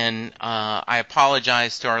moments, and I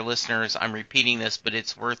apologize to our listeners, I'm repeating this, but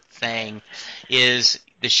it's worth saying, is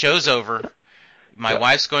the show's over. My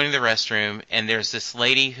wife's going to the restroom, and there's this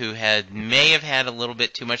lady who may have had a little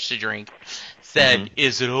bit too much to drink, said,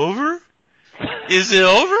 "Is it over? Is it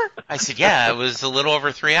over?" I said, "Yeah, it was a little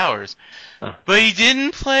over 3 hours." "But he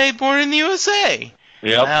didn't play Born in the USA."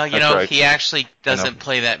 Yep, well, right. He actually doesn't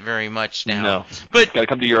play that very much now. No, but got to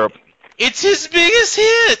come to Europe. It's his biggest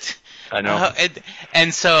hit. I know.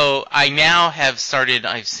 And so I now have started.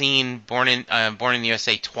 I've seen Born in the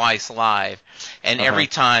USA twice live, and every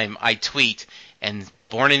time I tweet and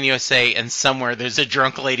Born in the USA, and somewhere there's a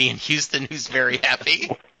drunk lady in Houston who's very happy.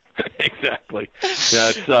 Exactly.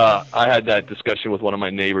 Yeah, I had that discussion with one of my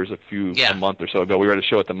neighbors a month or so ago. We were at a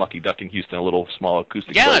show at the Mucky Duck in Houston, a little small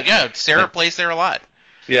acoustic place. Yeah. Sarah plays there a lot.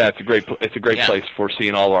 Yeah, it's a great place for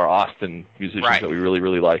seeing all our Austin musicians that we really,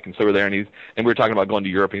 really like. And so we're there, and we were talking about going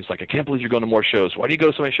to Europe, and he's like, "I can't believe you're going to more shows. Why do you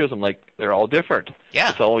go to so many shows?" I'm like, "They're all different.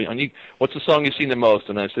 Yeah. It's all what's the song you've seen the most?"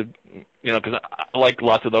 And I said, because I like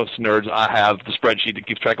lots of those nerds, I have the spreadsheet that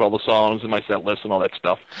keeps track of all the songs and my set list and all that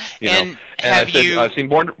stuff. And I've seen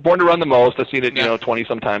Born to Run the most. I've seen it, 20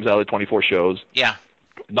 sometimes out of the 24 shows. Yeah.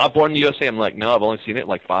 Not Born in the USA. I'm like, "No, I've only seen it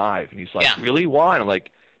like 5. And he's like, "Really? Why?" And I'm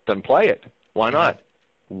like, "Then play it. Why not?"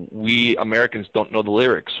 We Americans don't know the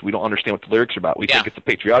lyrics. We don't understand what the lyrics are about. We think it's a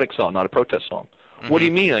patriotic song, not a protest song. What do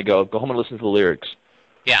you mean? I go home and listen to the lyrics.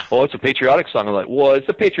 Yeah. "Oh, it's a patriotic song." I'm like, "Well, it's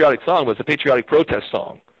a patriotic song, but it's a patriotic protest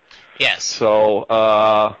song." Yes. So,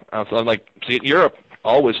 I'm like, see it in Europe,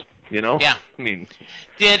 always, Yeah. I mean,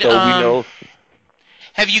 we know.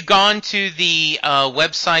 Have you gone to the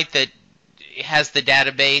website that has the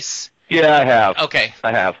database? Yeah, I have. Okay.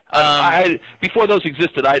 I have. Before those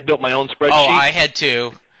existed, I had built my own spreadsheet. Oh, I had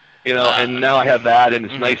too. And now I have that, and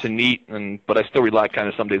it's nice and neat. But I still rely kind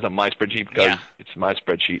of some days on my spreadsheet because it's my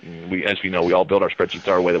spreadsheet, and as we know, we all build our spreadsheets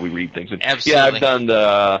our way that we read things. And absolutely. Yeah, I've done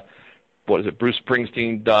the Bruce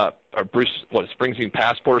Springsteen Springsteen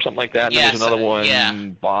Passport or something like that. And yes, there's another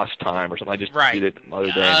one, Boss Time or something. I just did it the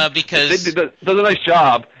other day. Because it does a nice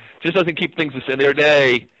job. Just doesn't keep things the same. The other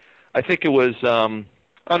day, I think it was.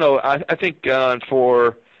 I think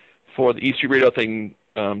for the E Street Radio thing,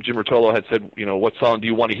 Jim Rotolo had said, "What song do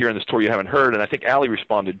you want to hear in this tour you haven't heard?" And I think Allie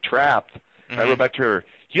responded, "Trapped." I wrote back to her,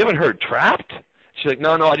 "You haven't heard Trapped?" She's like,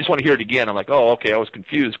 No, I just want to hear it again." I'm like, "Oh, okay." I was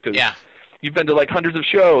confused because you've been to like hundreds of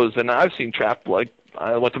shows, and I've seen Trapped. Like,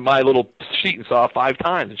 I went to my little sheet and saw it 5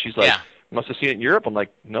 times, and she's like, "You must have seen it in Europe." I'm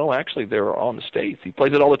like, "No, actually, they're all in the States. He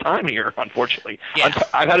plays it all the time here, unfortunately." Yeah.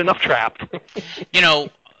 I've had enough Trapped.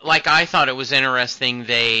 Like I thought it was interesting.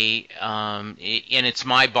 They and it's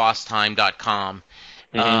mybosstime.com.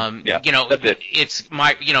 That's it. It's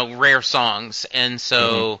my rare songs, and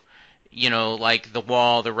so like The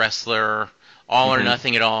Wall, The Wrestler, All or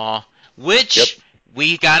Nothing at All, which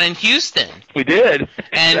we got in Houston. We did,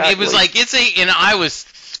 and it was like and I was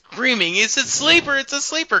screaming, "It's a sleeper! It's a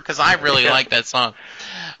sleeper!" because I really like that song.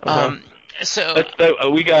 So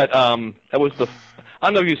we got that was the. I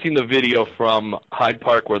don't know if you've seen the video from Hyde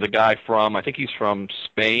Park where the guy I think he's from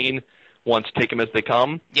Spain, wants "Take 'Em As They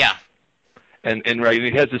Come." Yeah. And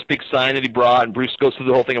he has this big sign that he brought, and Bruce goes through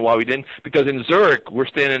the whole thing of why we didn't. Because in Zurich, I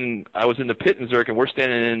was in the pit in Zurich, and we're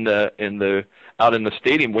standing out in the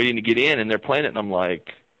stadium waiting to get in, and they're playing it, and I'm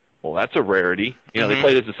like, well, that's a rarity. They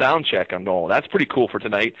played it as a sound check. I'm going, well, that's pretty cool for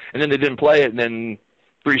tonight. And then they didn't play it, and then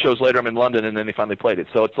 3 shows later I'm in London, and then they finally played it.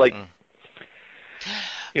 So it's like,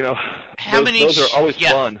 those are always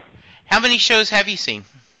fun. How many shows have you seen?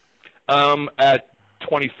 At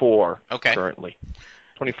 24 currently.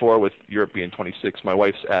 24 with Europe being 26. My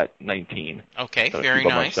wife's at 19. Okay, So very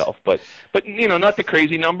nice. Myself. But not the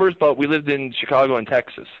crazy numbers, but we lived in Chicago and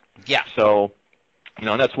Texas. Yeah. So,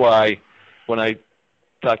 and that's why when I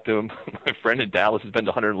talked to him, my friend in Dallas has been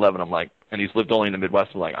to 111, I'm like, and he's lived only in the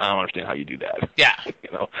Midwest, I'm like, I don't understand how you do that. Yeah.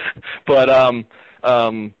 But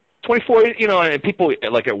 24, and people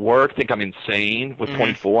like at work think I'm insane with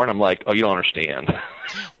 24, and I'm like, oh, you don't understand.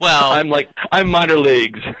 Well, I'm minor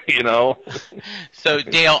leagues, So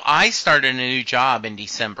Dale, I started a new job in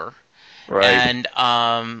December. Right. And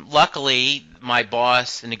luckily, my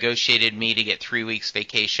boss negotiated me to get 3 weeks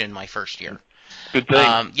vacation my first year. Good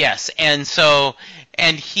thing. Yes, and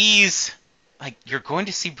he's like, you're going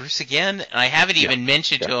to see Bruce again? And I haven't even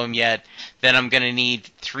mentioned to him yet that I'm going to need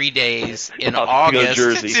 3 days in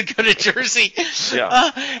August to go to Jersey.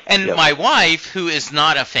 And my wife, who is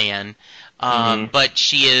not a fan, but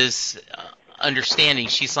she is understanding,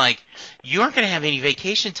 she's like, you aren't going to have any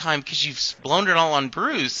vacation time because you've blown it all on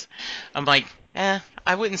Bruce. I'm like, I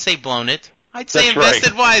wouldn't say blown it. I'd say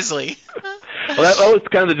invested wisely. Well, that was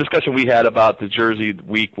kind of the discussion we had about the Jersey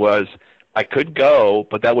week was I could go,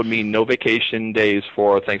 but that would mean no vacation days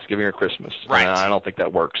for Thanksgiving or Christmas. Right. And I don't think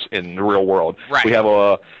that works in the real world. Right. We have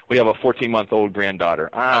a 14-month-old granddaughter.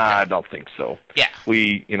 I don't think so. Yeah.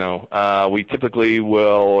 We typically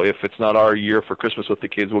will, if it's not our year for Christmas with the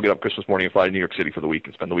kids, we'll get up Christmas morning and fly to New York City for the week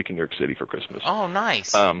and spend the week in New York City for Christmas. Oh,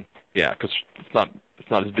 nice. Yeah, because it's not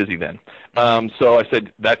as busy then. So I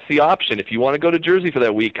said, that's the option. If you want to go to Jersey for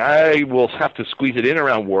that week, I will have to squeeze it in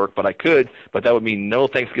around work, but I could. But that would mean no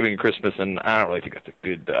Thanksgiving and Christmas, and I don't really think that's a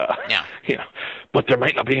good, But there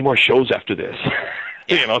might not be any more shows after this.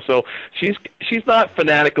 So she's not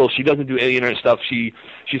fanatical. She doesn't do any internet stuff. She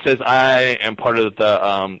says, I am part of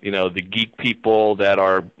the, the geek people that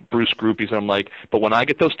are Bruce groupies. And I'm like, but when I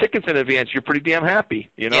get those tickets in advance, you're pretty damn happy,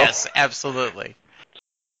 Yes, absolutely.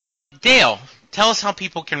 Dale, tell us how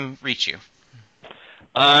people can reach you.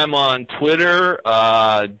 I'm on Twitter,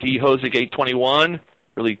 dhosic821.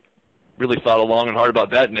 Really thought long and hard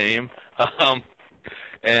about that name.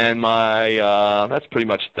 And my that's pretty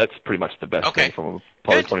much the best thing from a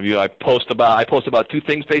public point of view. I post about two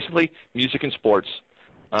things basically: music and sports.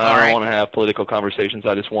 I don't want to have political conversations.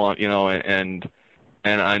 I just want and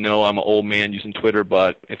I know I'm an old man using Twitter,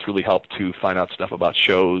 but it's really helped to find out stuff about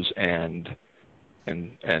shows and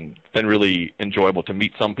been really enjoyable to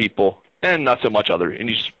meet some people and not so much other, and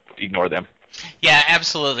you just ignore them. Yeah,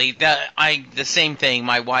 absolutely. The same thing.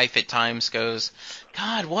 My wife at times goes,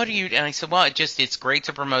 God, what are you? And I said, well, it's great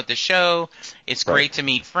to promote the show. It's great to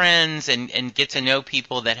meet friends and get to know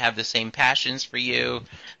people that have the same passions for you.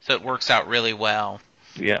 So it works out really well.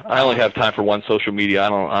 Yeah, I only have time for one social media.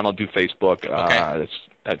 I don't do Facebook.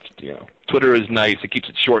 That's Twitter is nice. It keeps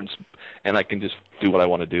it short and I can just do what I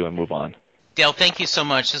want to do and move on. Dale, thank you so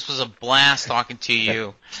much. This was a blast talking to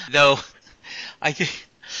you. Though I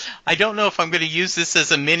don't know if I'm going to use this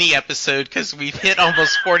as a mini episode because we've hit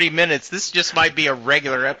almost 40 minutes. This just might be a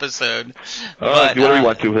regular episode. Do whatever you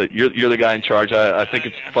want to. You're the guy in charge. I think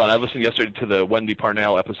it's fun. I listened yesterday to the Wendy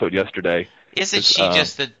Parnell episode yesterday. Isn't she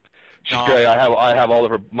just the She's great. I have all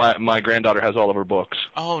of her. My granddaughter has all of her books.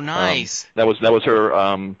 Oh, nice. That was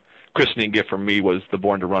her christening gift from me was the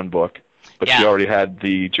Born to Run book, but she already had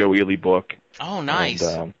the Joe Ely book. Oh, nice.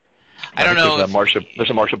 And, I don't know. There's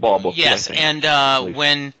a Marcia Ball book. Yes, and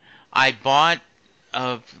when I bought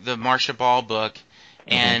the Marcia Ball book,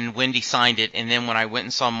 and Wendy signed it, and then when I went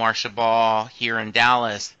and saw Marcia Ball here in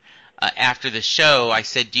Dallas after the show, I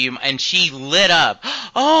said, "Do you?" And she lit up.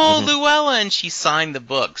 Oh, Luella, and she signed the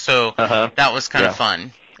book. So that was kind of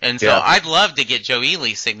fun. And so I'd love to get Joe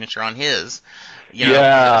Ely's signature on his. He's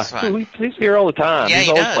here all the time. Yeah, he's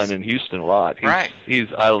he always does. playing in Houston a lot. He's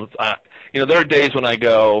there are days when I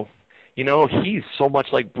go, he's so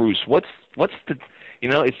much like Bruce. What's the,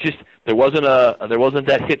 it's just there wasn't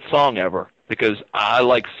that hit song ever because I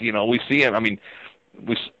like, we see him. I mean,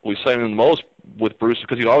 we saw him the most with Bruce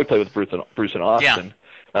because he'd always play with Bruce in Austin.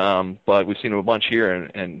 Yeah. But we've seen him a bunch here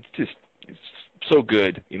and just it's so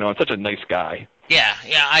good, and such a nice guy. Yeah.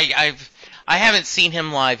 I haven't seen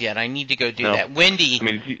him live yet. I need to go do that. Wendy. I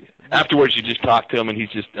mean, afterwards you just talk to him and he's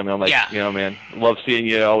just, I'm like, man, love seeing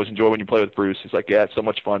you. I always enjoy when you play with Bruce. He's like, yeah, it's so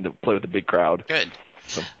much fun to play with the big crowd. Good.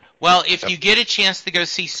 So, well, if you get a chance to go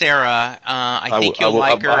see Sarah, I think you'll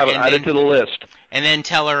like her. Add it to the list. And then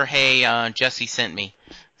tell her, hey, Jesse sent me.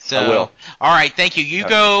 So, I will. All right, thank you. You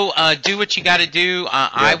go do what you got to do.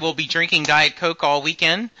 I will be drinking Diet Coke all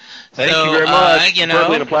weekend. Thank you very much.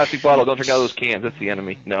 Preferably in a plastic bottle. Don't drink out of those cans. That's the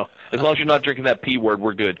enemy. No. As long as you're not drinking that P word,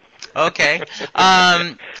 we're good. Okay.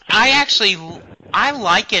 I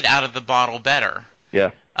like it out of the bottle better. Yeah.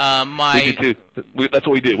 We do too. That's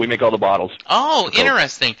what we do. We make all the bottles. Oh,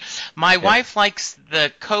 interesting. My wife likes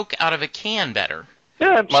the Coke out of a can better.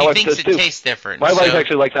 Yeah, my wife thinks does too. Tastes different. My wife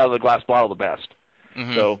actually likes out of the glass bottle the best.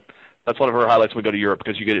 Mm-hmm. So that's one of her highlights when we go to Europe,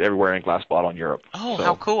 because you get it everywhere in a glass bottle in Europe. Oh, so,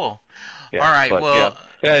 how cool. Yeah, all right, well...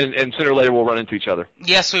 Yeah. And sooner or later we'll run into each other.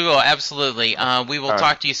 Yes, we will, absolutely. We will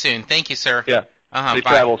talk to you soon. Thank you, sir. Yeah. Safe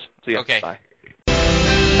travels. See ya. Okay. Bye.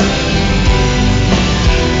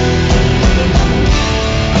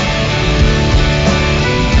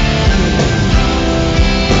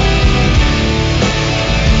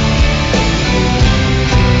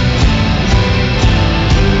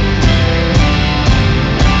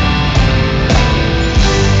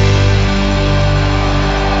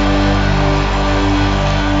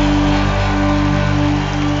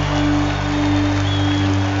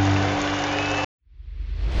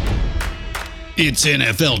 It's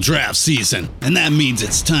NFL draft season, and that means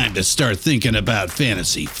it's time to start thinking about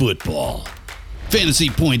fantasy football.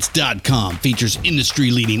 FantasyPoints.com features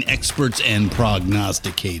industry-leading experts and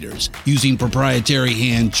prognosticators using proprietary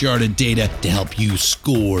hand-charted data to help you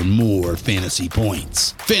score more fantasy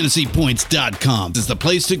points. FantasyPoints.com is the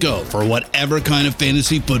place to go for whatever kind of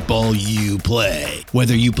fantasy football you play.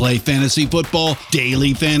 Whether you play fantasy football,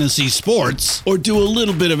 daily fantasy sports, or do a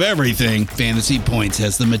little bit of everything, Fantasy Points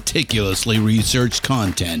has the meticulously researched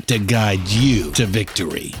content to guide you to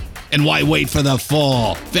victory. And why wait for the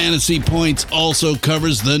fall? Fantasy Points also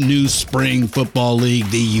covers the new spring football league,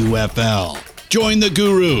 the UFL. Join the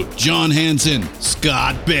guru, John Hansen,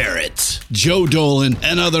 Scott Barrett, Joe Dolan,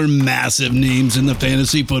 and other massive names in the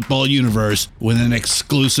fantasy football universe with an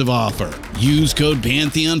exclusive offer. Use code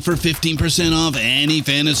Pantheon for 15% off any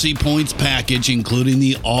Fantasy Points package, including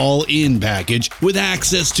the all-in package, with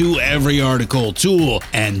access to every article, tool,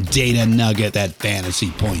 and data nugget that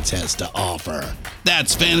Fantasy Points has to offer.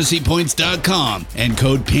 That's FantasyPoints.com and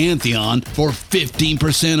code Pantheon for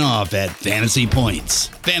 15% off at Fantasy Points.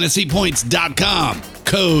 FantasyPoints.com,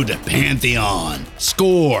 code Pantheon.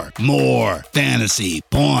 Score more fantasy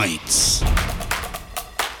points.